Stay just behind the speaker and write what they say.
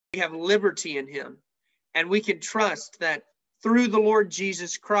We have liberty in him. And we can trust that through the Lord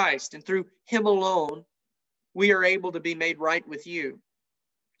Jesus Christ and through him alone, we are able to be made right with you.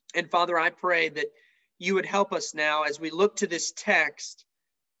 And Father, I pray that you would help us now as we look to this text,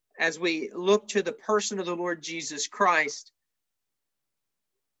 as we look to the person of the Lord Jesus Christ,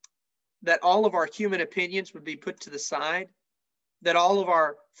 that all of our human opinions would be put to the side, that all of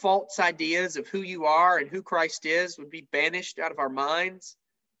our false ideas of who you are and who Christ is would be banished out of our minds,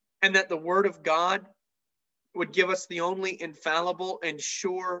 and that the Word of God would give us the only infallible and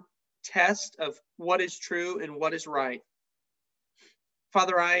sure test of what is true and what is right.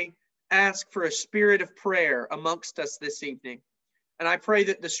 Father, I ask for a spirit of prayer amongst us this evening. And I pray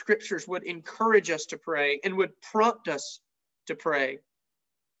that the scriptures would encourage us to pray and would prompt us to pray.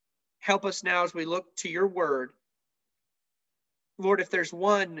 Help us now as we look to your word. Lord, if there's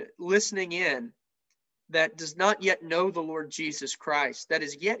one listening in that does not yet know the Lord Jesus Christ, that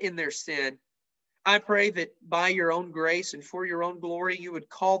is yet in their sin, I pray that by your own grace and for your own glory, you would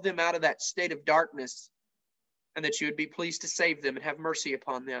call them out of that state of darkness, and that you would be pleased to save them and have mercy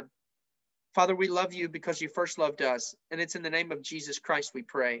upon them. Father, we love you because you first loved us, and it's in the name of Jesus Christ we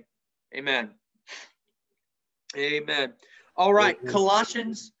pray. Amen. Amen. All right, Amen.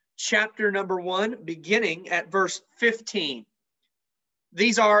 Colossians chapter number 1, beginning at verse 15.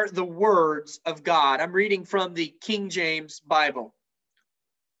 These are the words of God. I'm reading from the King James Bible.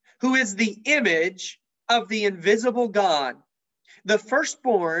 Who is the image of the invisible God, the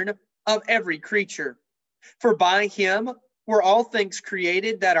firstborn of every creature. For by him were all things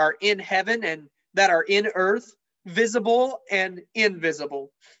created that are in heaven and that are in earth, visible and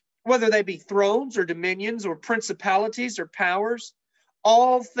invisible, whether they be thrones or dominions or principalities or powers.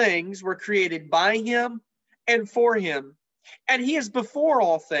 All things were created by him and for him. And he is before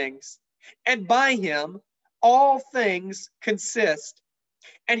all things, and by him all things consist.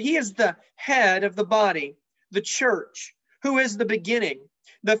 And he is the head of the body, the church, who is the beginning,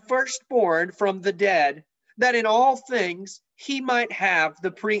 the firstborn from the dead, that in all things he might have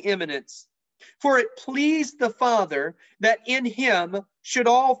the preeminence. For it pleased the Father that in him should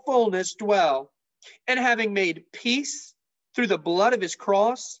all fullness dwell, and having made peace through the blood of his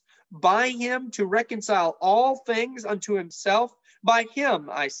cross, by him to reconcile all things unto himself, by him,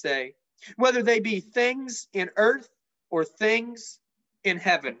 I say, whether they be things in earth or things in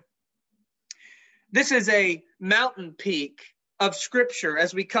heaven. This is a mountain peak of Scripture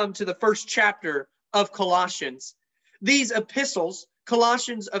as we come to the first chapter of Colossians. These epistles,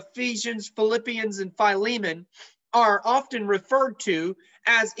 Colossians, Ephesians, Philippians, and Philemon, are often referred to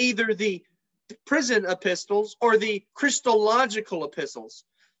as either the prison epistles or the Christological epistles.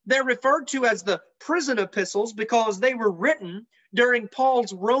 They're referred to as the prison epistles because they were written during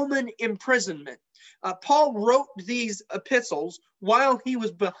Paul's Roman imprisonment. Paul wrote these epistles while he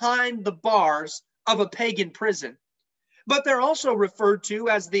was behind the bars of a pagan prison. But they're also referred to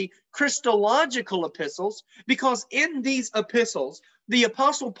as the Christological epistles because in these epistles, the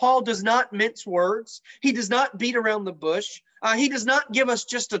Apostle Paul does not mince words. He does not beat around the bush. He does not give us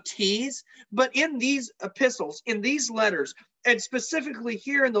just a tease. But in these epistles, in these letters, and specifically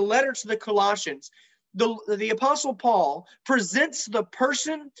here in the letter to the Colossians, the Apostle Paul presents the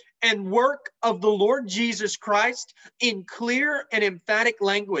person and work of the Lord Jesus Christ in clear and emphatic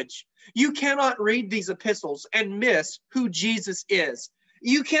language. You cannot read these epistles and miss who Jesus is.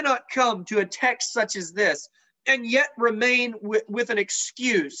 You cannot come to a text such as this and yet remain with an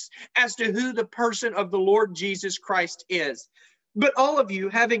excuse as to who the person of the Lord Jesus Christ is. But all of you,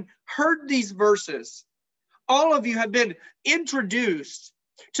 having heard these verses, all of you have been introduced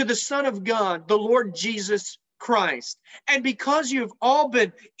to the Son of God, the Lord Jesus Christ. And because you've all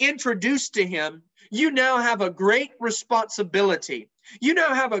been introduced to him, you now have a great responsibility. You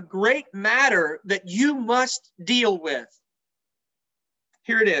now have a great matter that you must deal with.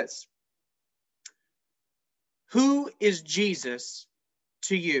 Here it is. Who is Jesus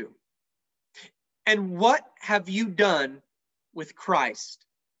to you? And what have you done with Christ?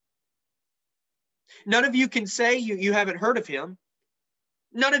 None of you can say you haven't heard of him.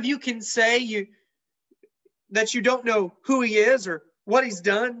 None of you can say that you don't know who he is or what he's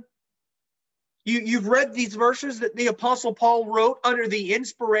done. You've read these verses that the Apostle Paul wrote under the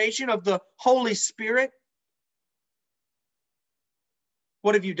inspiration of the Holy Spirit.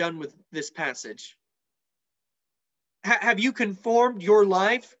 What have you done with this passage? Have you conformed your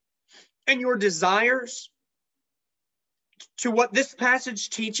life and your desires to what this passage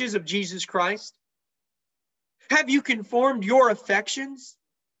teaches of Jesus Christ? Have you conformed your affections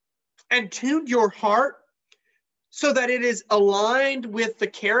and tuned your heart so that it is aligned with the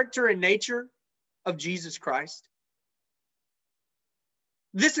character and nature of Jesus Christ?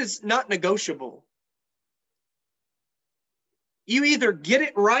 This is not negotiable. You either get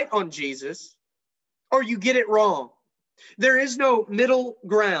it right on Jesus or you get it wrong. There is no middle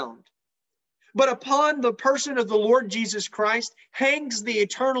ground. But upon the person of the Lord Jesus Christ hangs the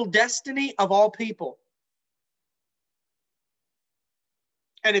eternal destiny of all people.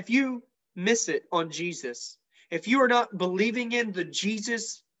 And if you miss it on Jesus, if you are not believing in the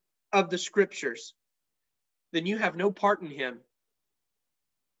Jesus of the Scriptures, then you have no part in him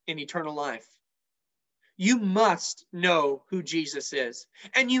in eternal life. You must know who Jesus is,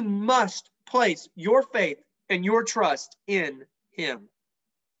 and you must place your faith and your trust in him.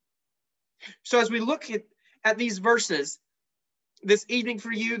 So as we look at these verses this evening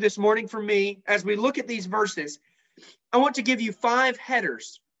for you, this morning for me, as we look at these verses, I want to give you 5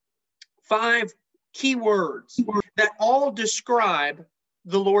 headers, 5 key words that all describe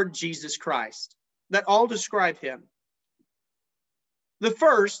the Lord Jesus Christ, that all describe him. The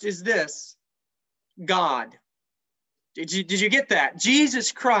first is this: God. Did you get that?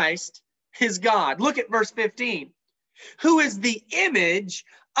 Jesus Christ is God. Look at verse 15. Who is the image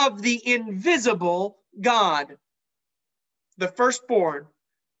of the invisible God, the firstborn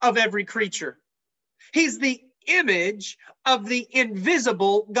of every creature. He's the image of the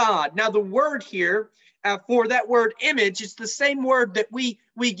invisible God. Now, the word here for that word image is the same word that we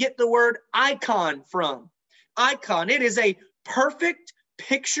get the word icon from. Icon. It is a perfect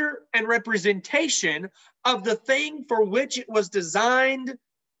picture and representation of the thing for which it was designed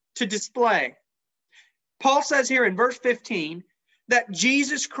to display. Paul says here in verse 15 that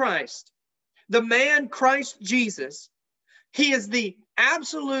Jesus Christ, the man Christ Jesus, he is the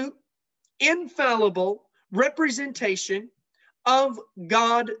absolute, infallible representation of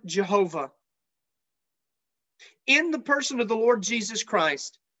God Jehovah. In the person of the Lord Jesus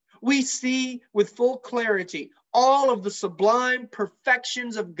Christ, we see with full clarity all of the sublime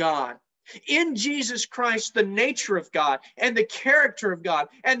perfections of God. In Jesus Christ, the nature of God and the character of God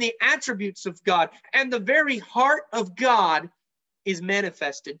and the attributes of God and the very heart of God is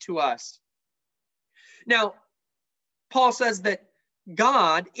manifested to us. Now, Paul says that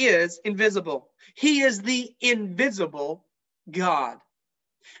God is invisible. He is the invisible God.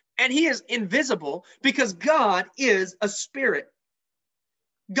 And he is invisible because God is a spirit.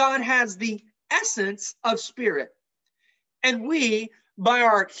 God has the essence of spirit. And we, by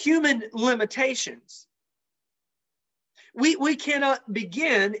our human limitations, we cannot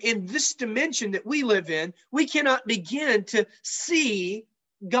begin in this dimension that we live in. We cannot begin to see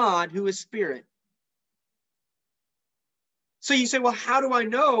God who is spirit. So you say, well, how do I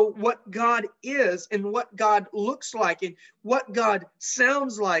know what God is and what God looks like and what God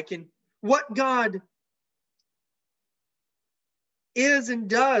sounds like and what God is and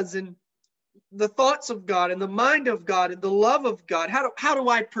does and the thoughts of God and the mind of God and the love of God? How do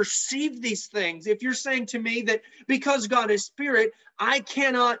I perceive these things? If you're saying to me that because God is spirit, I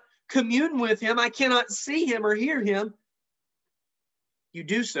cannot commune with him, I cannot see him or hear him, you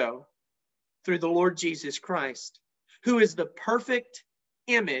do so through the Lord Jesus Christ, who is the perfect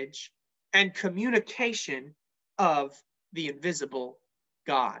image and communication of the invisible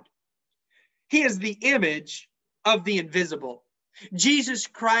God. He is the image of the invisible. Jesus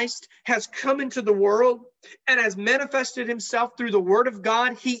Christ has come into the world and has manifested himself through the Word of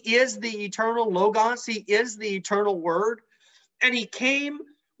God. He is the eternal Logos. He is the eternal Word. And he came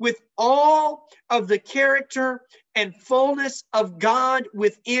with all of the character and fullness of God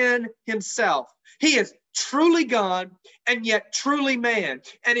within himself. He is truly God and yet truly man.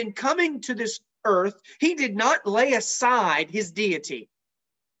 And in coming to this earth, he did not lay aside his deity.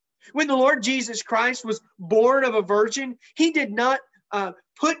 When the Lord Jesus Christ was born of a virgin, he did not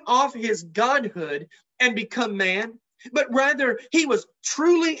put off his godhood and become man, but rather he was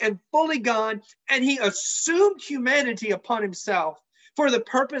truly and fully God, and he assumed humanity upon himself for the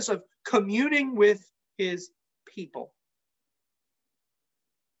purpose of communing with his people.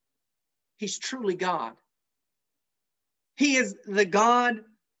 He's truly God. He is the God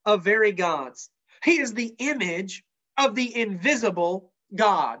of very gods. He is the image of the invisible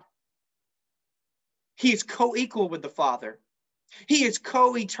God. He is co-equal with the Father. He is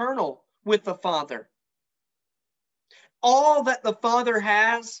co-eternal with the Father. All that the Father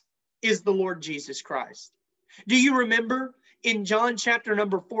has is the Lord Jesus Christ. Do you remember in John chapter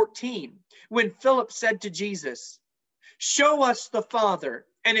number 14, when Philip said to Jesus, "Show us the Father,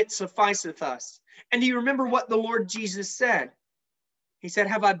 and it sufficeth us." And do you remember what the Lord Jesus said? He said,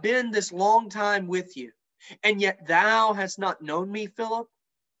 "Have I been this long time with you, and yet thou hast not known me, Philip?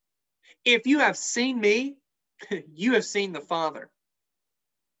 If you have seen me, you have seen the Father."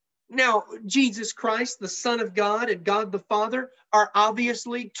 Now, Jesus Christ, the Son of God, and God the Father are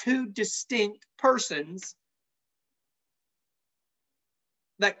obviously two distinct persons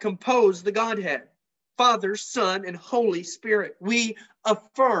that compose the Godhead. Father, Son, and Holy Spirit. We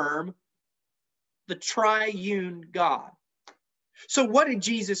affirm the triune God. So what did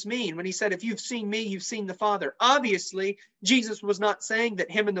Jesus mean when he said, if you've seen me, you've seen the Father? Obviously, Jesus was not saying that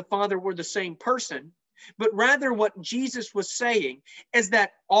him and the Father were the same person, but rather what Jesus was saying is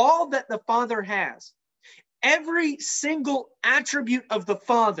that all that the Father has, every single attribute of the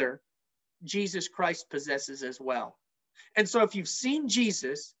Father, Jesus Christ possesses as well. And so if you've seen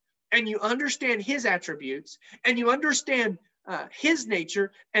Jesus and you understand his attributes and you understand his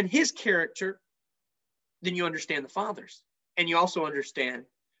nature and his character, then you understand the Father's. And you also understand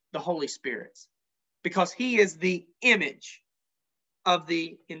the Holy Spirit's, because he is the image of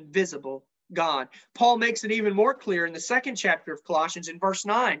the invisible God. Paul makes it even more clear in the second chapter of Colossians in verse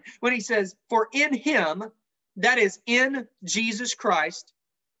 9, when he says, for in him, that is in Jesus Christ,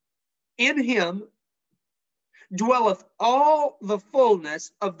 in him dwelleth all the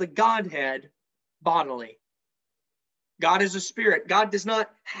fullness of the Godhead bodily. God is a spirit. God does not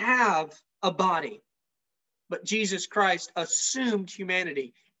have a body. But Jesus Christ assumed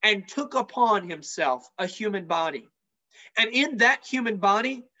humanity and took upon himself a human body. And in that human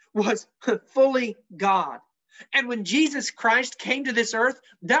body was fully God. And when Jesus Christ came to this earth,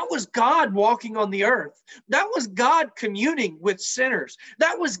 that was God walking on the earth. That was God communing with sinners.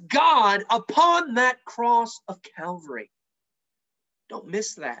 That was God upon that cross of Calvary. Don't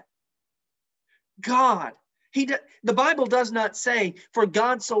miss that. God. The Bible does not say, for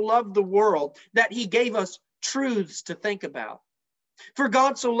God so loved the world that he gave us truths to think about. For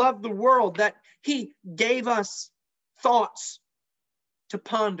God so loved the world that he gave us thoughts to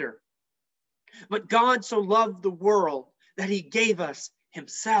ponder. But God so loved the world that he gave us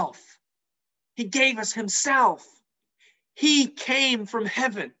himself. He gave us himself. He came from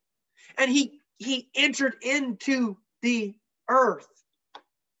heaven and he entered into the earth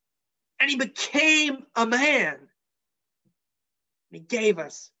and he became a man. He gave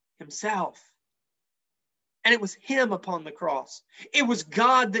us himself. And it was him upon the cross. It was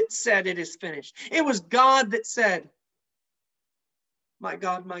God that said, it is finished. It was God that said, my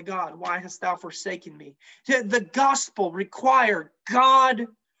God, why hast thou forsaken me? The gospel required God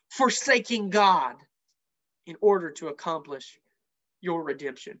forsaking God in order to accomplish your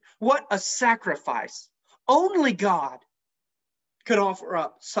redemption. What a sacrifice. Only God could offer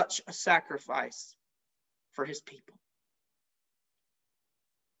up such a sacrifice for his people.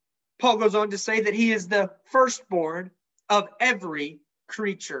 Paul goes on to say that he is the firstborn of every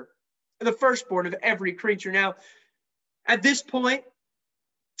creature. The firstborn of every creature. Now, at this point,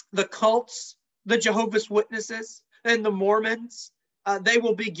 the cults, the Jehovah's Witnesses, and the Mormons, they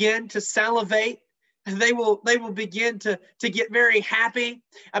will begin to salivate. They will begin to get very happy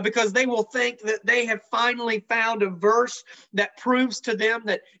because they will think that they have finally found a verse that proves to them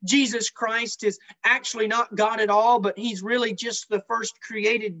that Jesus Christ is actually not God at all, but he's really just the first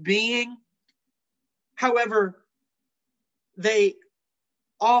created being. However, they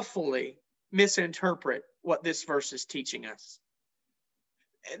awfully misinterpret what this verse is teaching us.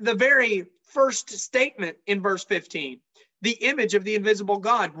 The very first statement in verse 15, the image of the invisible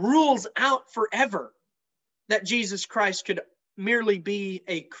God, rules out forever that Jesus Christ could merely be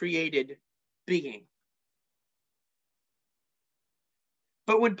a created being.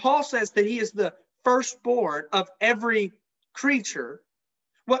 But when Paul says that he is the firstborn of every creature,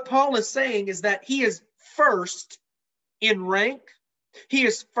 what Paul is saying is that he is first in rank, he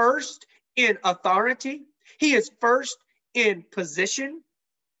is first in authority, he is first in position,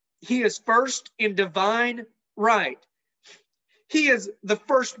 he is first in divine right. He is the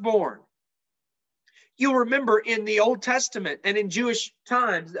firstborn. You'll remember in the Old Testament and in Jewish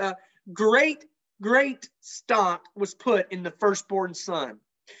times, great stock was put in the firstborn son.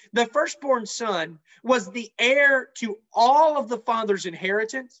 The firstborn son was the heir to all of the father's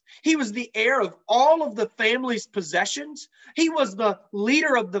inheritance. He was the heir of all of the family's possessions. He was the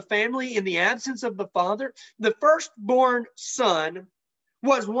leader of the family in the absence of the father. The firstborn son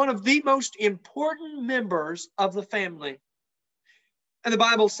was one of the most important members of the family. And the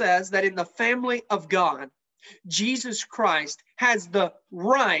Bible says that in the family of God, Jesus Christ has the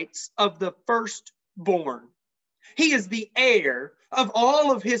rights of the firstborn. He is the heir of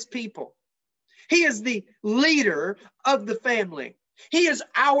all of his people. He is the leader of the family. He is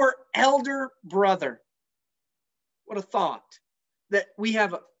our elder brother. What a thought that we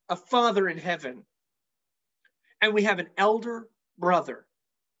have a Father in heaven and we have an elder brother,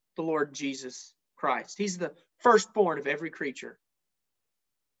 the Lord Jesus Christ. He's the firstborn of every creature.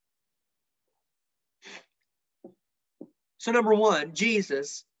 So number one,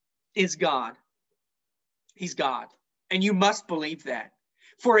 Jesus is God. He's God. And you must believe that.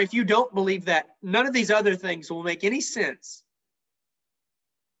 For if you don't believe that, none of these other things will make any sense.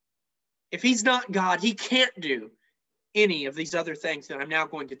 If he's not God, he can't do any of these other things that I'm now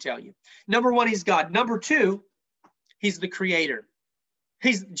going to tell you. Number one, he's God. Number two, he's the creator.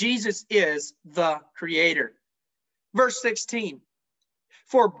 Jesus is the creator. Verse 16,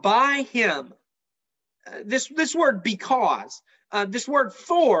 for by him, this word because, this word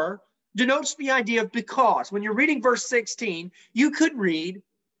for denotes the idea of because. When you're reading verse 16, you could read,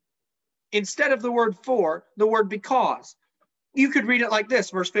 instead of the word for, the word because. You could read it like this,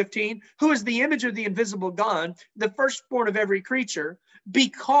 verse 15, who is the image of the invisible God, the firstborn of every creature,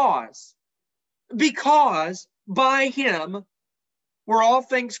 because by him were all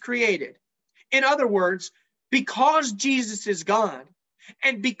things created. In other words, because Jesus is God,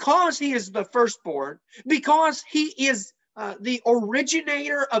 and because he is the firstborn, because he is the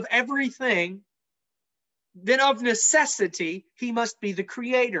originator of everything, then of necessity, he must be the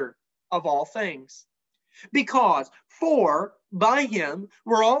creator of all things. Because for by him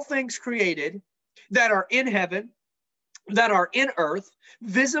were all things created that are in heaven, that are in earth,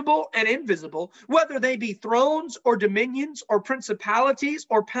 visible and invisible, whether they be thrones or dominions or principalities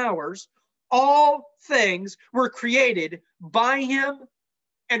or powers, all things were created by him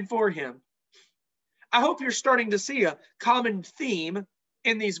and for him. I hope you're starting to see a common theme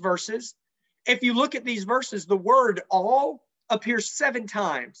in these verses. If you look at these verses, the word all appears 7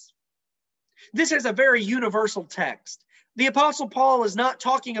 times. This is a very universal text. The Apostle Paul is not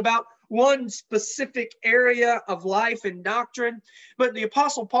talking about one specific area of life and doctrine, but the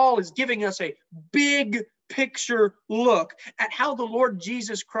Apostle Paul is giving us a big picture look at how the Lord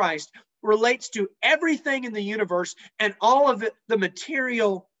Jesus Christ relates to everything in the universe and all of it, the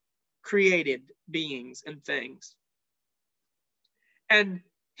material created beings and things. And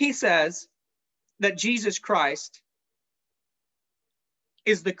he says that Jesus Christ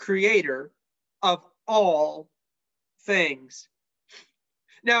is the creator of all things.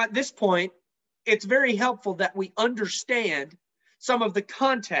 Now, at this point, it's very helpful that we understand some of the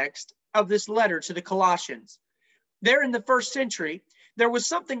context of this letter to the Colossians. There in the first century, there was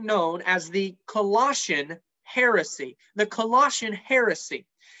something known as the Colossian heresy. The Colossian heresy.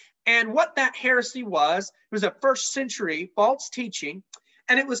 And what that heresy was a first century false teaching,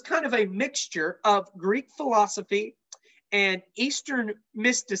 and it was kind of a mixture of Greek philosophy and Eastern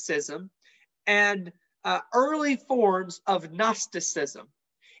mysticism and early forms of Gnosticism.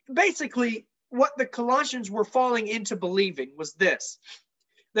 Basically, what the Colossians were falling into believing was this,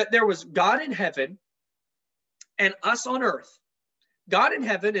 that there was God in heaven and us on earth. God in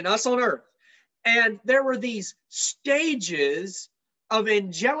heaven and us on earth. And there were these stages of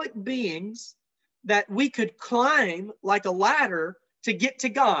angelic beings that we could climb like a ladder to get to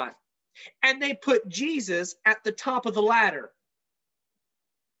God. And they put Jesus at the top of the ladder.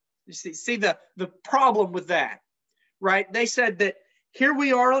 You see the problem with that, right? They said that here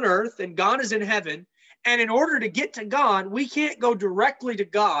we are on earth and God is in heaven. And in order to get to God, we can't go directly to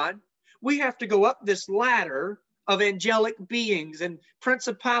God. We have to go up this ladder of angelic beings and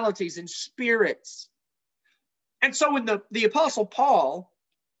principalities and spirits. And so when the Apostle Paul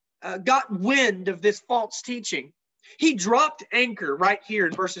got wind of this false teaching, he dropped anchor right here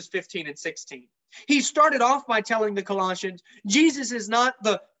in verses 15 and 16. He started off by telling the Colossians, Jesus is not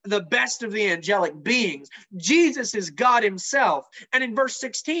the best of the angelic beings. Jesus is God himself. And in verse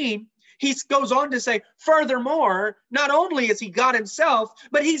 16, he goes on to say, furthermore, not only is he God himself,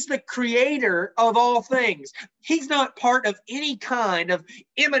 but he's the creator of all things. He's not part of any kind of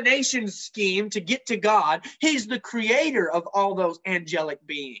emanation scheme to get to God. He's the creator of all those angelic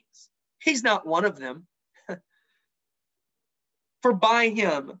beings. He's not one of them. For by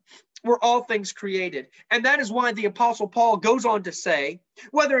him were all things created. And that is why the Apostle Paul goes on to say,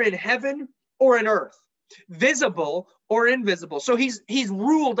 whether in heaven or in earth, visible or invisible. So he's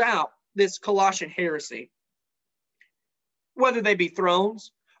ruled out this Colossian heresy. Whether they be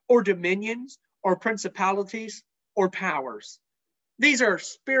thrones or dominions or principalities or powers. These are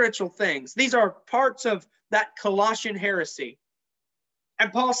spiritual things. These are parts of that Colossian heresy.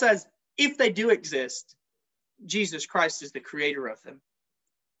 And Paul says, if they do exist, Jesus Christ is the creator of them.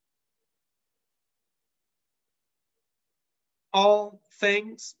 All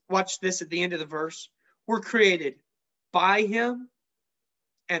things, watch this at the end of the verse, were created by him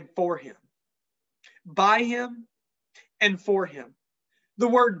and for him. By him and for him. The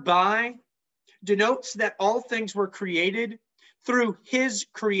word by denotes that all things were created through his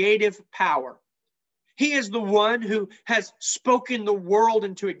creative power. He is the one who has spoken the world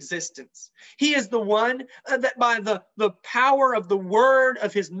into existence. He is the one that by the power of the word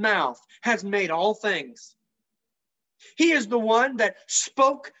of his mouth has made all things. He is the one that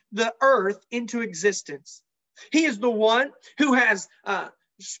spoke the earth into existence. He is the one who has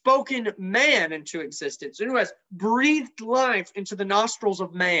spoken man into existence and who has breathed life into the nostrils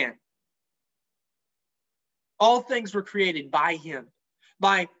of man. All things were created by him,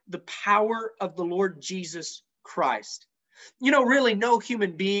 by the power of the Lord Jesus Christ. You know, really, no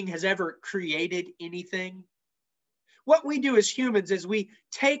human being has ever created anything. What we do as humans is we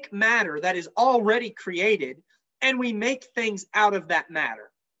take matter that is already created and we make things out of that matter.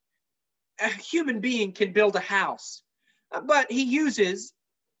 A human being can build a house, but he uses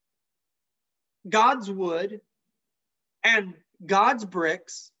God's wood and God's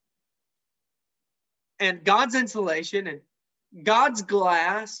bricks and God's insulation and God's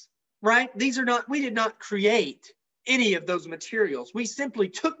glass, right? We did not create any of those materials. We simply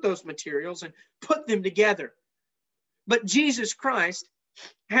took those materials and put them together. But Jesus Christ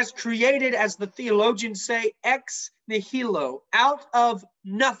has created, as the theologians say, ex nihilo, out of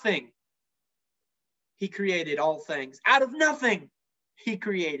nothing. He created all things. Out of nothing, he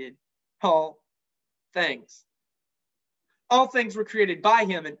created all things. All things were created by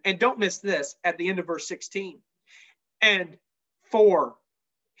him. And don't miss this at the end of verse 16. And for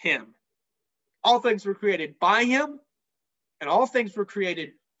him. All things were created by him, and all things were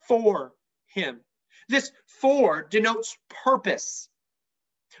created for him. This for denotes purpose.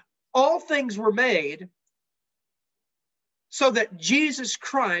 All things were made so that Jesus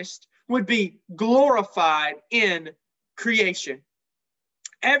Christ would be glorified in creation.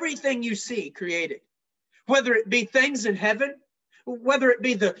 Everything you see created, whether it be things in heaven, whether it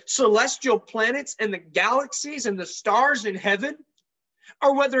be the celestial planets and the galaxies and the stars in heaven,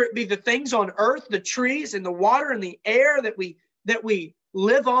 or whether it be the things on earth, the trees and the water and the air that we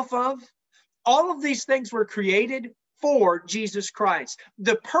live off of, all of these things were created for Jesus Christ.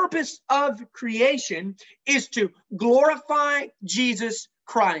 The purpose of creation is to glorify Jesus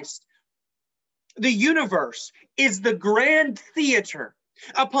Christ. The universe is the grand theater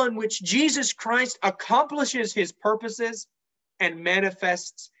upon which Jesus Christ accomplishes his purposes and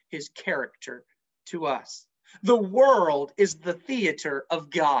manifests his character to us. The world is the theater of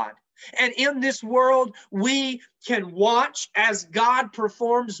God. And in this world, we can watch as God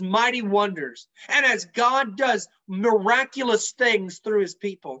performs mighty wonders, and as God does miraculous things through his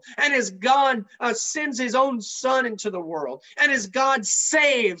people, and as God sends his own son into the world, and as God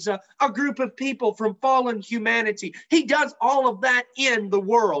saves a group of people from fallen humanity. He does all of that in the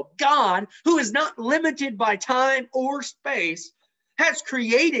world. God, who is not limited by time or space, has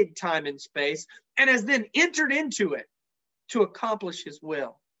created time and space and has then entered into it to accomplish his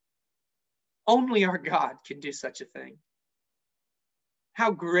will. Only our God can do such a thing. How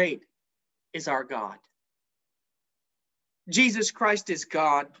great is our God? Jesus Christ is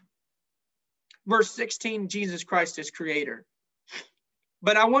God. Verse 16, Jesus Christ is creator.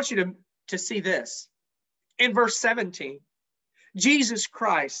 But I want you to see this. In verse 17, Jesus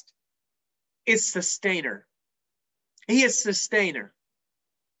Christ is sustainer. He is sustainer.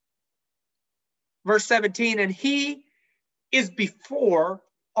 Verse 17, and he is before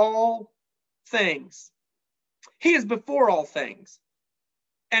all things. He is before all things,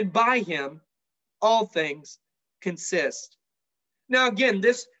 and by him all things consist. Now again,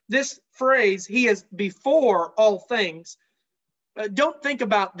 this phrase, he is before all things, don't think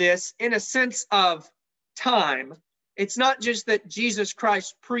about this in a sense of time. It's not just that Jesus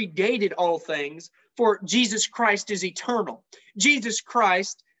Christ predated all things, for Jesus Christ is eternal. Jesus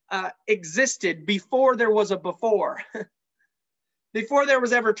Christ existed before there was a before. Before there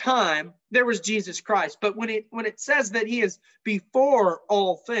was ever time, there was Jesus Christ. But when it says that he is before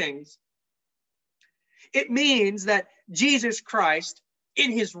all things, it means that Jesus Christ,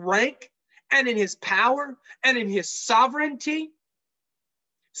 in his rank and in his power and in his sovereignty,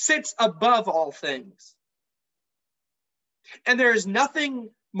 sits above all things. And there is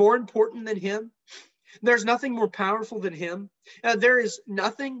nothing more important than him. There's nothing more powerful than him. There is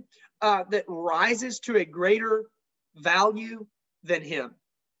nothing that rises to a greater value than him.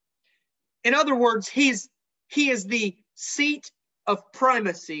 In other words, he is the seat of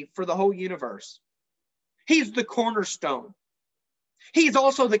primacy for the whole universe. He's the cornerstone. He's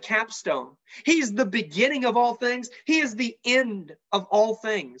also the capstone. He's the beginning of all things. He is the end of all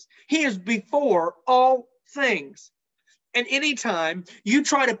things. He is before all things. And anytime you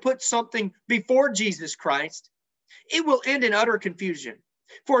try to put something before Jesus Christ, it will end in utter confusion.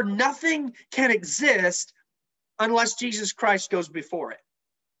 For nothing can exist unless Jesus Christ goes before it.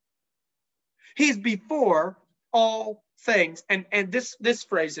 He's before all things. And this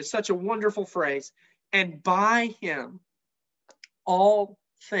phrase is such a wonderful phrase. And by him, all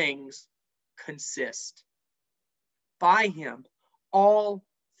things consist. By him, all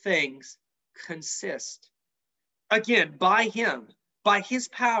things consist. Again, by him, by his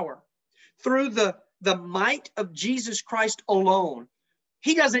power, through the might of Jesus Christ alone.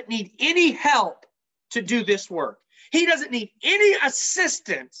 He doesn't need any help to do this work. He doesn't need any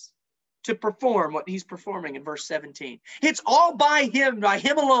assistance to perform what he's performing in verse 17. It's all by him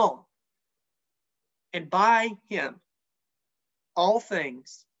alone. And by him, all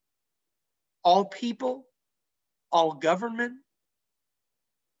things, all people, all government,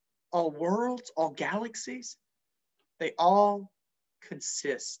 all worlds, all galaxies, they all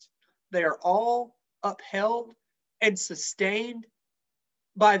consist. They are all upheld and sustained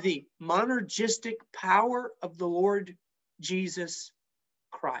by the monergistic power of the Lord Jesus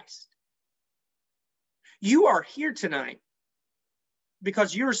Christ. You are here tonight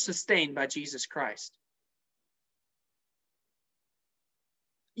because you're sustained by Jesus Christ.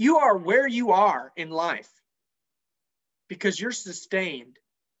 You are where you are in life because you're sustained.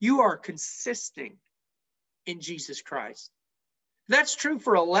 You are consisting in Jesus Christ. That's true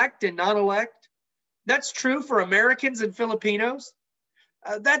for elect and non-elect. That's true for Americans and Filipinos.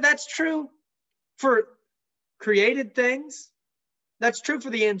 That's true for created things. That's true for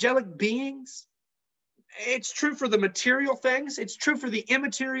the angelic beings. It's true for the material things. It's true for the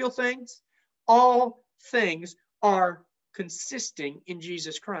immaterial things. All things are consisting in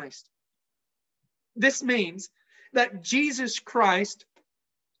Jesus Christ. This means that Jesus Christ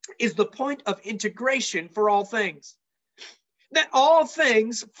is the point of integration for all things. That all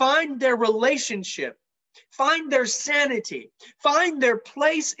things find their relationship, find their sanity, find their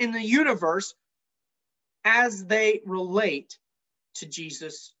place in the universe as they relate to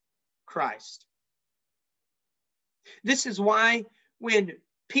Jesus Christ. This is why when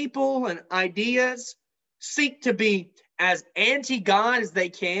people and ideas seek to be as anti-God as they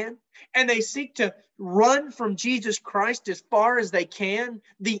can, and they seek to run from Jesus Christ as far as they can,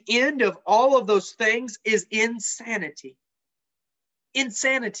 the end of all of those things is insanity.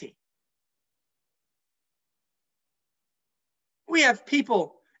 Insanity. We have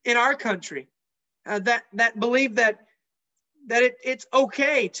people in our country that believe that it's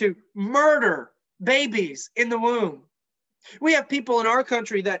okay to murder babies in the womb. We have people in our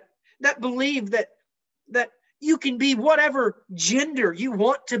country that believe that you can be whatever gender you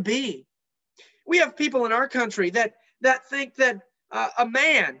want to be. We have people in our country that think that a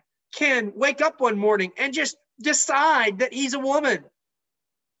man can wake up one morning and just decide that he's a woman.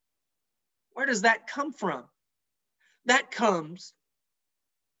 Where does that come from? That comes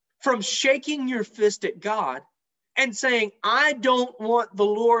from shaking your fist at God and saying, I don't want the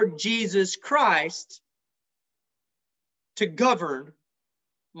Lord Jesus Christ to govern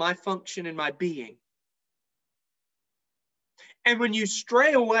my function and my being. And when you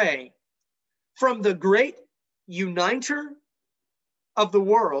stray away from the great uniter of the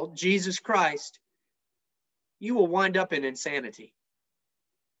world, Jesus Christ, you will wind up in insanity.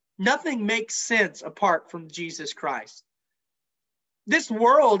 Nothing makes sense apart from Jesus Christ. This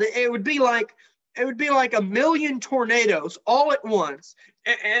world, it would be like a million tornadoes all at once,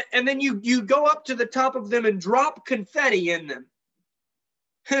 and then you go up to the top of them and drop confetti in them,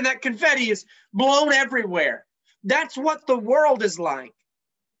 and that confetti is blown everywhere. That's what the world is like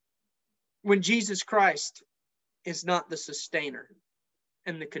when Jesus Christ is not the sustainer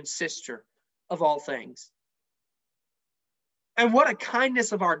and the consister of all things. And what a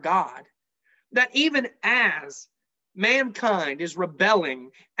kindness of our God that even as mankind is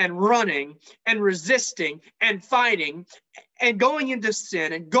rebelling and running and resisting and fighting and going into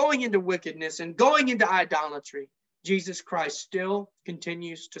sin and going into wickedness and going into idolatry, Jesus Christ still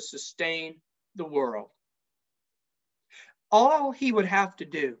continues to sustain the world. All he would have to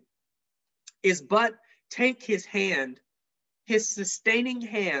do is but take his hand, his sustaining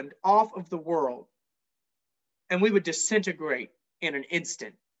hand, off of the world, and we would disintegrate in an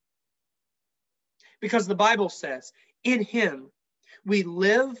instant. Because the Bible says, in him we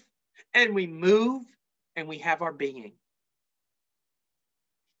live and we move and we have our being.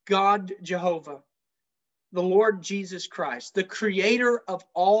 God Jehovah, the Lord Jesus Christ, the creator of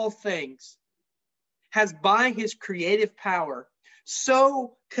all things, has by his creative power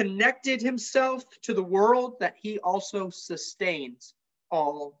so connected himself to the world that he also sustains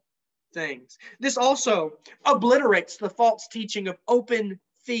all things. This also obliterates the false teaching of open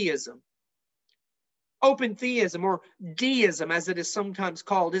theism. Open theism, or deism as it is sometimes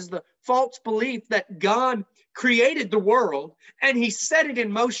called, is the false belief that God created the world and he set it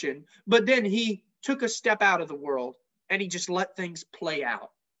in motion, but then he took a step out of the world and he just let things play out.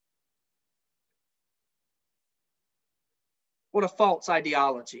 What a false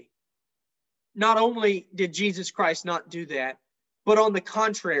ideology. Not only did Jesus Christ not do that, but on the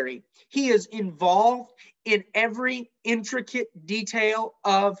contrary, he is involved in every intricate detail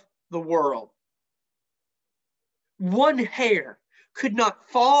of the world. One hair could not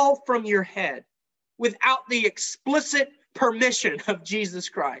fall from your head without the explicit permission of Jesus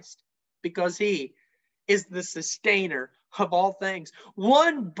Christ, because he is the sustainer of all things.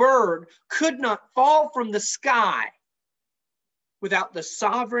 One bird could not fall from the sky without the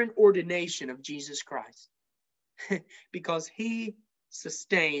sovereign ordination of Jesus Christ, because he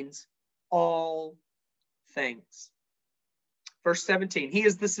sustains all things. Verse 17, he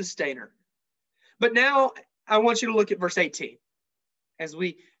is the sustainer. But now I want you to look at verse 18 as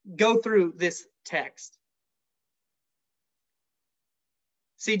we go through this text.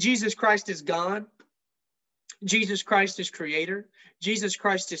 See, Jesus Christ is God. Jesus Christ is creator. Jesus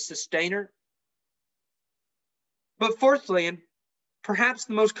Christ is sustainer. But fourthly, and perhaps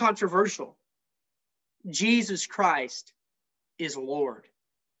the most controversial, Jesus Christ is Lord.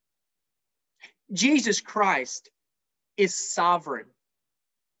 Jesus Christ is sovereign.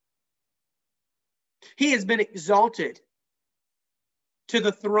 He has been exalted to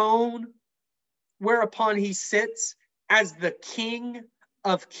the throne whereupon he sits as the King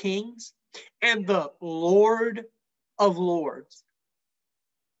of kings and the Lord of lords.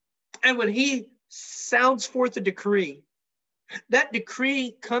 And when he sounds forth a decree, that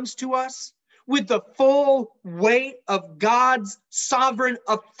decree comes to us with the full weight of God's sovereign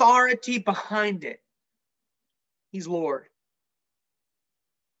authority behind it. He's Lord.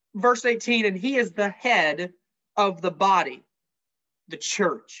 Verse 18, and he is the head of the body, the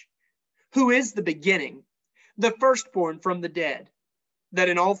church, who is the beginning, the firstborn from the dead, that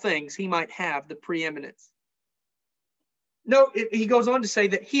in all things he might have the preeminence. No, he goes on to say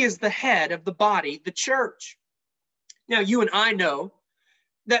that he is the head of the body, the church. Now, you and I know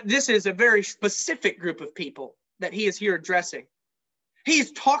that this is a very specific group of people that he is here addressing. He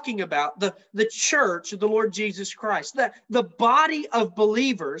is talking about the church of the Lord Jesus Christ, the body of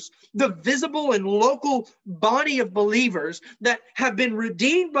believers, the visible and local body of believers that have been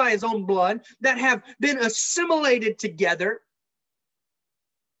redeemed by his own blood, that have been assimilated together.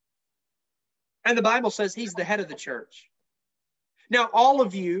 And the Bible says he's the head of the church. Now, all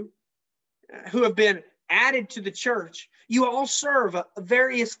of you who have been added to the church, you all serve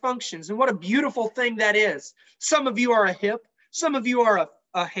various functions. And what a beautiful thing that is. Some of you are a hip. Some of you are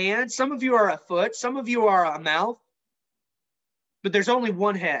a hand. Some of you are a foot. Some of you are a mouth. But there's only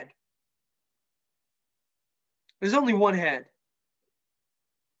one head. There's only one head.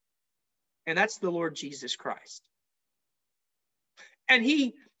 And that's the Lord Jesus Christ. And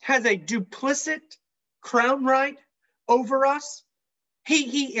he has a duplicit crown right over us.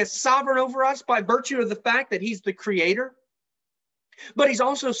 He is sovereign over us by virtue of the fact that he's the creator. But he's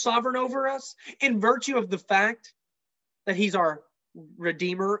also sovereign over us in virtue of the fact that he's our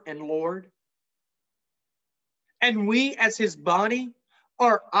Redeemer and Lord. And we as his body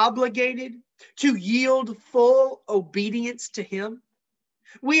are obligated to yield full obedience to him.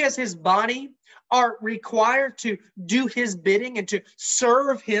 We as his body are required to do his bidding and to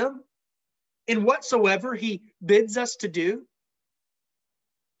serve him in whatsoever he bids us to do,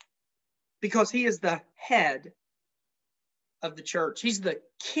 because he is the head of the church. He's the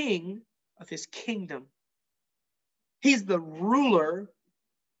king of his kingdom. He's the ruler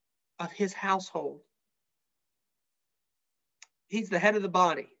of his household. He's the head of the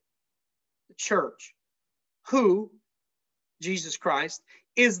body, the church, who, Jesus Christ,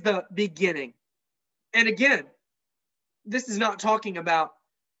 is the beginning. And again, this is not talking about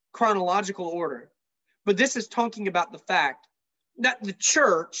chronological order, but this is talking about the fact that the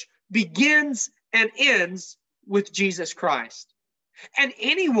church begins and ends with Jesus Christ. And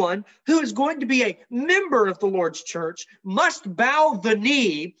anyone who is going to be a member of the Lord's church must bow the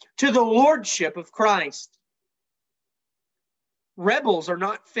knee to the lordship of Christ. Rebels are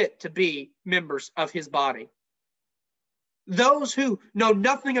not fit to be members of his body. Those who know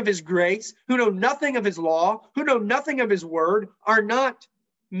nothing of his grace, who know nothing of his law, who know nothing of his word, are not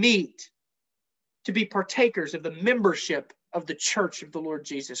meet to be partakers of the membership of the church of the Lord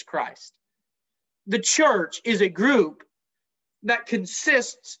Jesus Christ. The church is a group that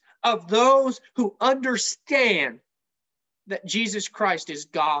consists of those who understand that Jesus Christ is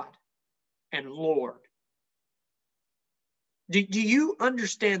God and Lord. Do you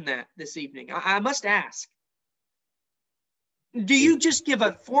understand that this evening? I must ask. Do you just give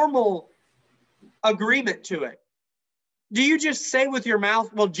a formal agreement to it? Do you just say with your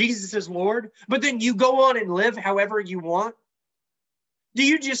mouth, well, Jesus is Lord, but then you go on and live however you want? Do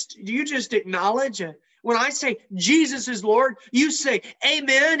you just acknowledge when I say Jesus is Lord, you say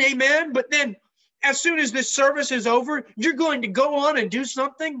amen, amen, but then as soon as this service is over, you're going to go on and do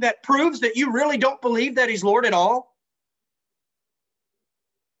something that proves that you really don't believe that he's Lord at all?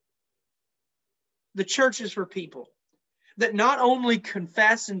 The church is for people that not only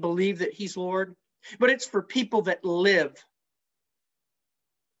confess and believe that he's Lord, but it's for people that live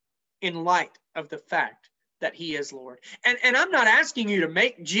in light of the fact that he is Lord. And I'm not asking you to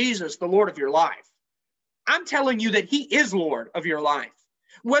make Jesus the Lord of your life. I'm telling you that he is Lord of your life.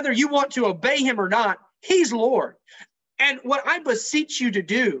 Whether you want to obey him or not, he's Lord. And what I beseech you to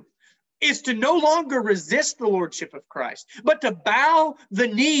do is to no longer resist the lordship of Christ, but to bow the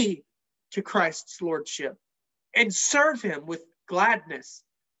knee to Christ's lordship and serve him with gladness.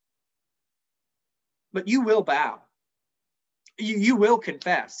 But you will bow. You will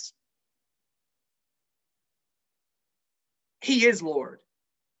confess. He is Lord.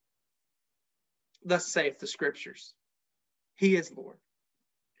 Thus saith the scriptures. He is Lord.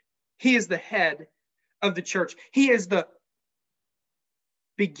 He is the head of the church. He is the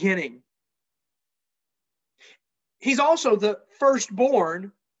beginning. He's also the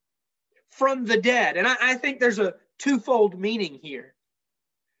firstborn from the dead. And I think there's a twofold meaning here.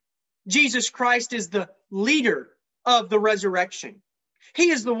 Jesus Christ is the leader of the resurrection. He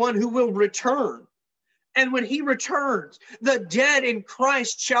is the one who will return. And when he returns, the dead in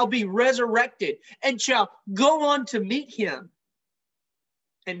Christ shall be resurrected and shall go on to meet him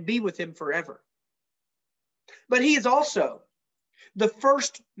and be with him forever. But he is also the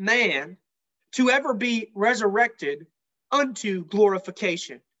first man to ever be resurrected unto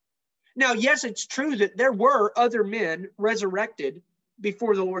glorification. Now, yes, it's true that there were other men resurrected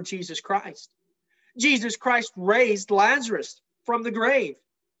before the Lord Jesus Christ. Jesus Christ raised Lazarus from the grave.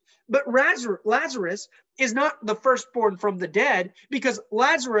 But Lazarus is not the firstborn from the dead because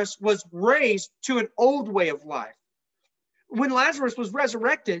Lazarus was raised to an old way of life. When Lazarus was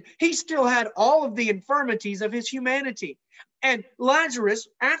resurrected, he still had all of the infirmities of his humanity. And Lazarus,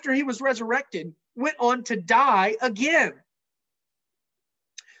 after he was resurrected, went on to die again.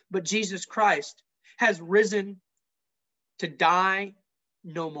 But Jesus Christ has risen to die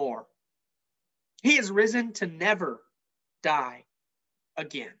no more. He is risen to never die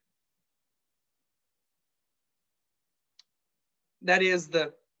again. That is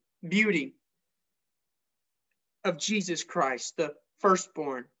the beauty of Jesus Christ, the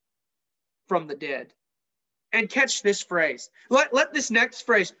firstborn from the dead. And catch this phrase. Let this next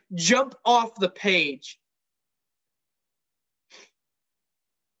phrase jump off the page.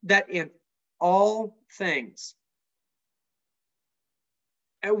 That in all things.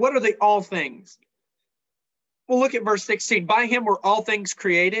 And what are the all things? Well, look at verse 16. By him were all things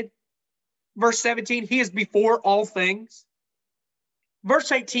created. Verse 17, he is before all things.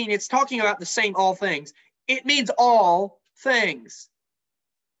 Verse 18, it's talking about the same all things. It means all things.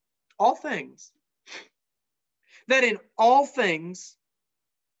 All things. That in all things,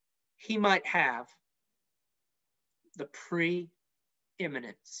 he might have the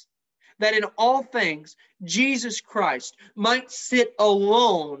preeminence. That in all things, Jesus Christ might sit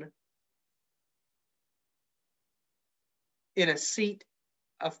alone in a seat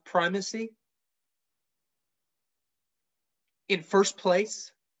of primacy, in first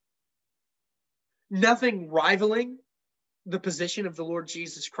place, nothing rivaling the position of the Lord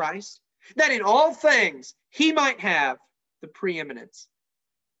Jesus Christ, that in all things he might have the preeminence,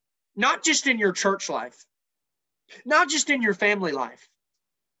 not just in your church life, not just in your family life,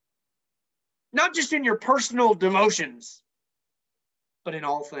 not just in your personal devotions, but in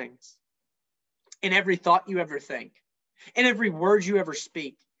all things, in every thought you ever think, in every word you ever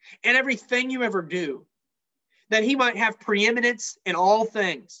speak, in everything you ever do, that he might have preeminence in all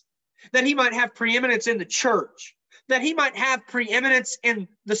things, that he might have preeminence in the church, that he might have preeminence in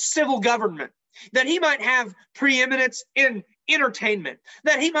the civil government, that he might have preeminence in entertainment,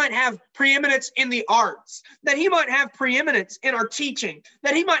 that he might have preeminence in the arts, that he might have preeminence in our teaching,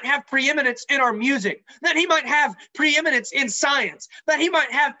 that he might have preeminence in our music, that he might have preeminence in science, that he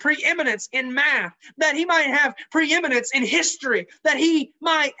might have preeminence in math, that he might have preeminence in history, that he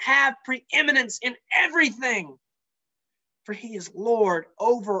might have preeminence in everything. For he is Lord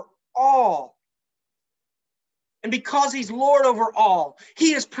over all. And because he's Lord over all,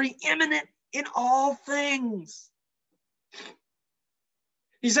 he is preeminent in all things.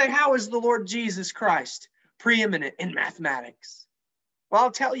 You say, how is the Lord Jesus Christ preeminent in mathematics? Well,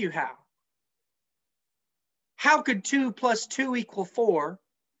 I'll tell you how. How could 2 plus 2 equal 4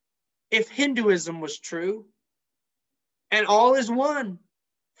 if Hinduism was true and all is one?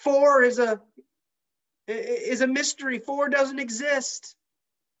 4 is a mystery. 4 doesn't exist.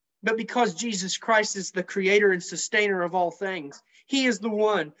 But because Jesus Christ is the creator and sustainer of all things, he is the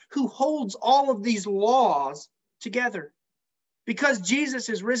one who holds all of these laws together. Because Jesus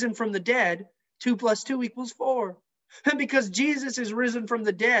is risen from the dead, 2 plus 2 equals 4. And because Jesus is risen from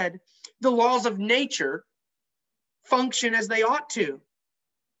the dead, the laws of nature function as they ought to.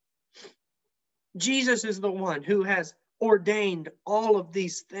 Jesus is the one who has ordained all of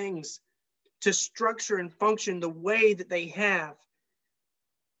these things to structure and function the way that they have.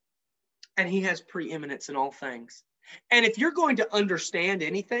 And he has preeminence in all things. And if you're going to understand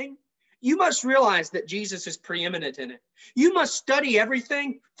anything, you must realize that Jesus is preeminent in it. You must study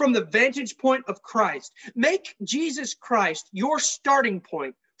everything from the vantage point of Christ. Make Jesus Christ your starting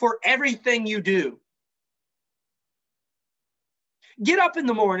point for everything you do. Get up in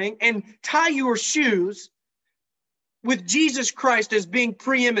the morning and tie your shoes with Jesus Christ as being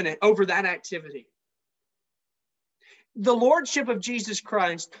preeminent over that activity. The lordship of Jesus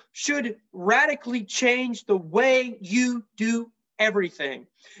Christ should radically change the way you do everything.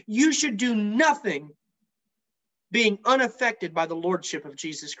 You should do nothing being unaffected by the lordship of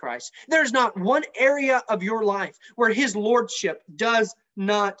Jesus Christ. There's not one area of your life where his lordship does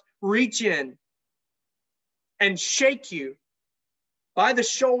not reach in and shake you by the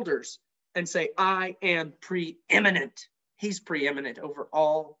shoulders and say, I am preeminent. He's preeminent over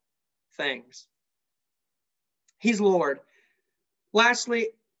all things. He's Lord. Lastly,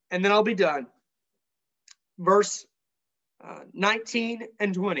 and then I'll be done. Verse 19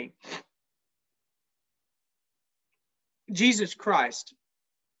 and 20. Jesus Christ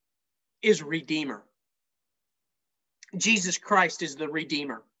is Redeemer. Jesus Christ is the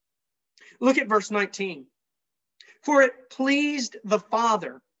Redeemer. Look at verse 19. For it pleased the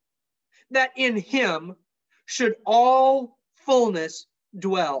Father that in him should all fullness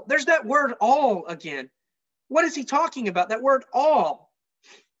dwell. There's that word all again. What is he talking about? That word all.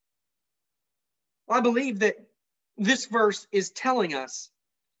 Well, I believe that this verse is telling us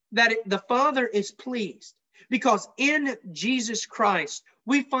that the Father is pleased because in Jesus Christ,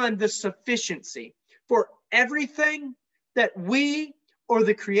 we find the sufficiency for everything that we or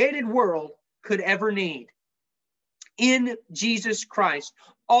the created world could ever need. In Jesus Christ,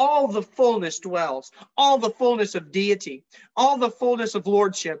 all the fullness dwells, all the fullness of deity, all the fullness of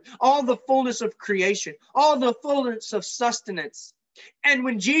lordship, all the fullness of creation, all the fullness of sustenance. And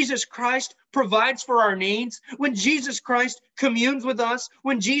when Jesus Christ provides for our needs, when Jesus Christ communes with us,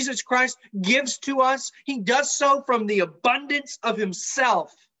 when Jesus Christ gives to us, he does so from the abundance of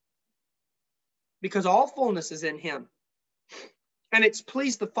himself, because all fullness is in him. And it's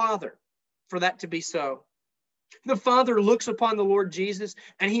pleased the Father for that to be so. The Father looks upon the Lord Jesus,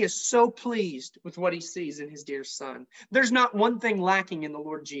 and he is so pleased with what he sees in his dear Son. There's not one thing lacking in the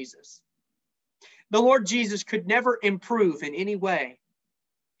Lord Jesus. The Lord Jesus could never improve in any way.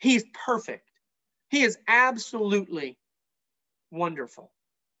 He is perfect. He is absolutely wonderful.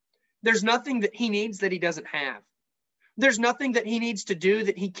 There's nothing that he needs that he doesn't have. There's nothing that he needs to do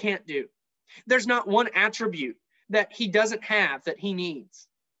that he can't do. There's not one attribute that he doesn't have that he needs.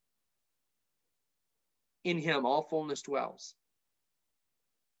 In him all fullness dwells.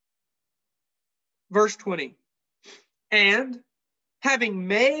 Verse 20. And having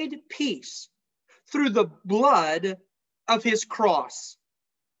made peace through the blood of his cross,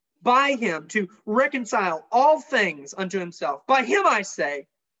 by him to reconcile all things unto himself. By him I say,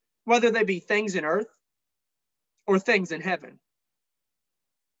 whether they be things in earth or things in heaven.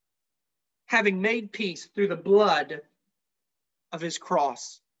 Having made peace through the blood of his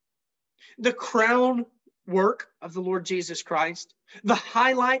cross. The crown work of the Lord Jesus Christ, the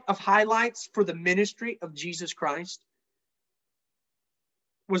highlight of highlights for the ministry of Jesus Christ,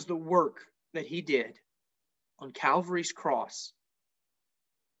 was the work that he did on Calvary's cross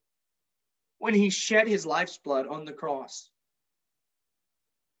when he shed his life's blood on the cross,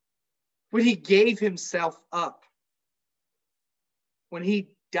 when he gave himself up, when he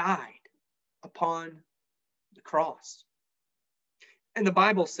died upon the cross. And the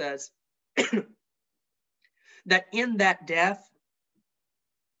Bible says that in that death,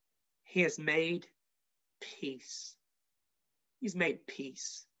 he has made peace. He's made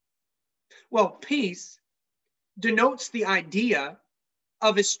peace. Well, peace denotes the idea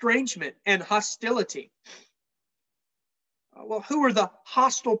of estrangement and hostility. Well, who are the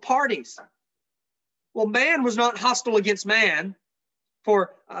hostile parties? Well, man was not hostile against man.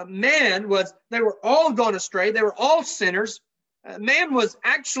 For they were all gone astray. They were all sinners. Man was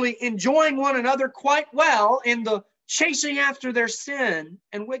actually enjoying one another quite well in the chasing after their sin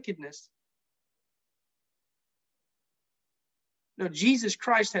and wickedness. No, Jesus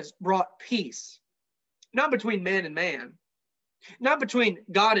Christ has brought peace, not between man and man, not between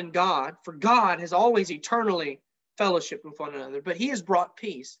God and God, for God has always eternally fellowshiped with one another, but he has brought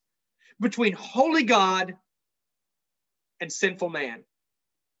peace between holy God and sinful man.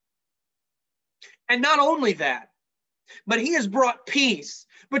 And not only that, but he has brought peace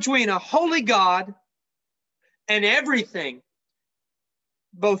between a holy God and everything,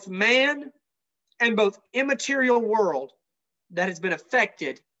 both man and both immaterial world that has been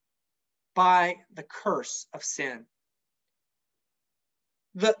affected by the curse of sin.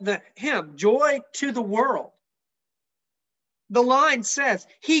 The hymn, Joy to the World, the line says,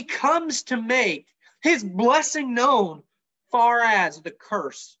 he comes to make his blessing known far as the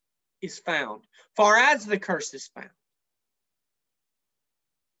curse is found. Far as the curse is found.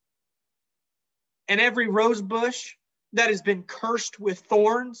 And every rose bush that has been cursed with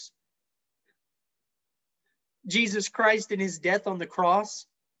thorns, Jesus Christ in his death on the cross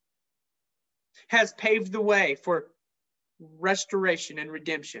has paved the way for restoration and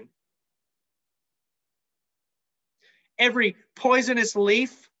redemption. Every poisonous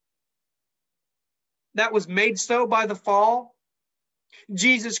leaf that was made so by the fall,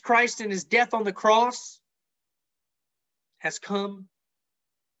 Jesus Christ in his death on the cross has come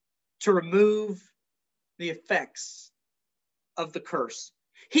to remove the effects of the curse.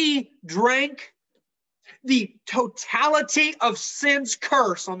 He drank the totality of sin's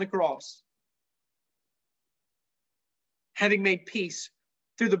curse on the cross, having made peace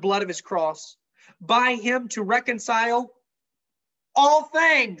through the blood of his cross, by him to reconcile all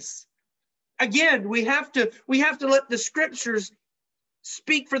things. Again, we have to let the scriptures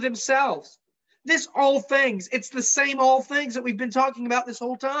speak for themselves. This all things, it's the same all things that we've been talking about this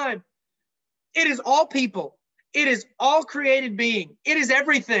whole time. It is all people. It is all created being. It is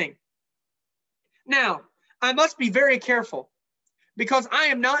everything. Now, I must be very careful because I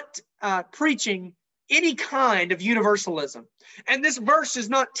am not preaching any kind of universalism. And this verse is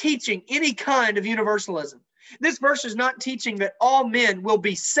not teaching any kind of universalism. This verse is not teaching that all men will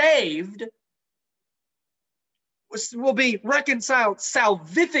be saved, will be reconciled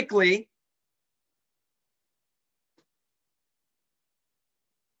salvifically.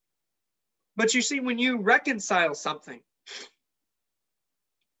 But you see, when you reconcile something,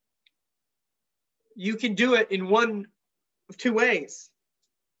 you can do it in one of two ways.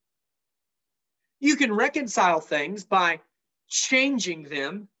 You can reconcile things by changing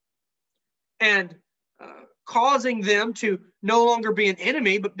them and causing them to no longer be an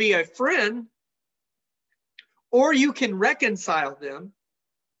enemy, but be a friend. Or you can reconcile them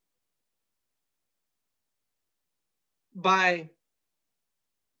by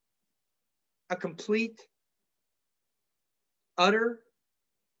a complete, utter,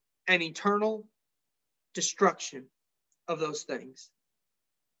 and eternal destruction of those things.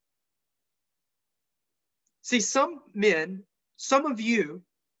 See, some men, some of you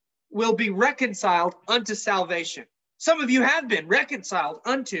will be reconciled unto salvation. Some of you have been reconciled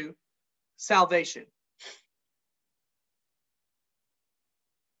unto salvation.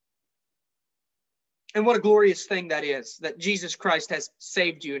 And what a glorious thing that is, that Jesus Christ has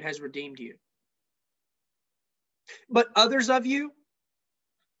saved you and has redeemed you. But others of you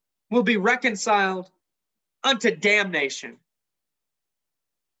will be reconciled unto damnation.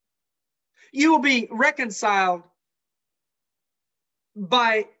 You will be reconciled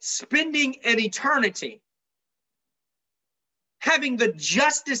by spending an eternity having the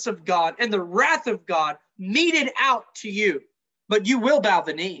justice of God and the wrath of God meted out to you. But you will bow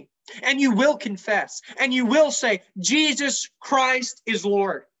the knee and you will confess and you will say, Jesus Christ is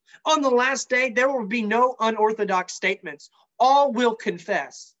Lord. On the last day, there will be no unorthodox statements. All will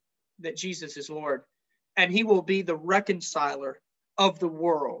confess that Jesus is Lord, and he will be the reconciler of the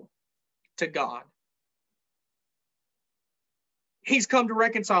world to God. He's come to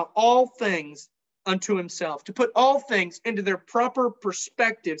reconcile all things unto himself, to put all things into their proper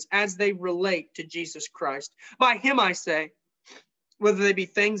perspectives as they relate to Jesus Christ. By him, I say, whether they be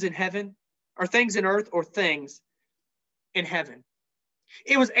things in heaven or things in earth or things in heaven.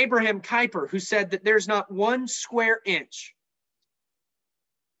 It was Abraham Kuyper who said that there's not one square inch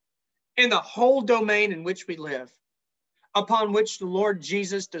in the whole domain in which we live upon which the Lord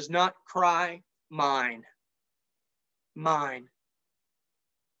Jesus does not cry, mine, mine.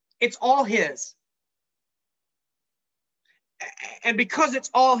 It's all his. And because it's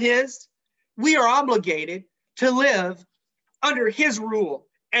all his, we are obligated to live under his rule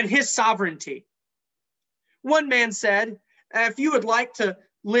and his sovereignty. One man said, if you would like to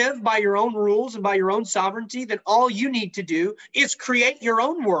live by your own rules and by your own sovereignty, then all you need to do is create your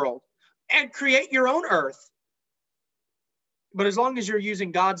own world and create your own earth. But as long as you're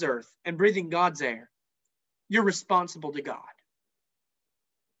using God's earth and breathing God's air, you're responsible to God.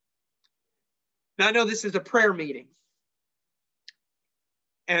 Now, I know this is a prayer meeting,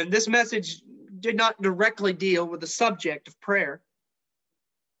 and this message did not directly deal with the subject of prayer.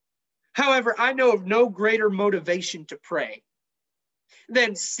 However, I know of no greater motivation to pray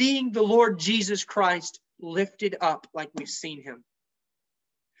than seeing the Lord Jesus Christ lifted up like we've seen him.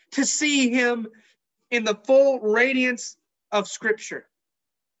 To see him in the full radiance of Scripture.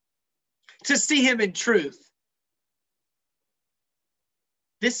 To see him in truth.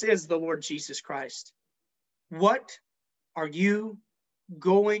 This is the Lord Jesus Christ. What are you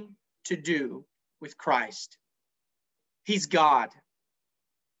going to do with Christ? He's God.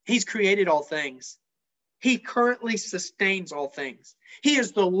 He's created all things. He currently sustains all things. He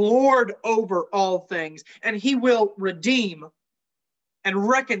is the Lord over all things, and he will redeem and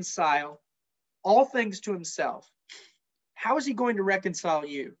reconcile all things to himself. How is he going to reconcile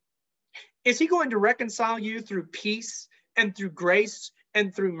you? Is he going to reconcile you through peace and through grace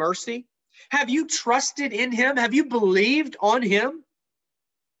and through mercy? Have you trusted in him? Have you believed on him?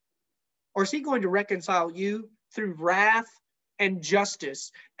 Or is he going to reconcile you through wrath and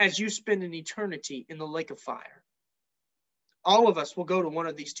justice as you spend an eternity in the lake of fire? All of us will go to one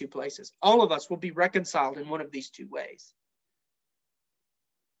of these two places. All of us will be reconciled in one of these two ways.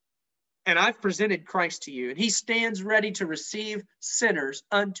 And I've presented Christ to you, and he stands ready to receive sinners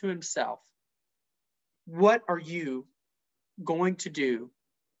unto himself. What are you going to do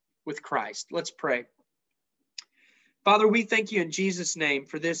with Christ? Let's pray. Father, we thank you in Jesus' name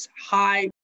for this high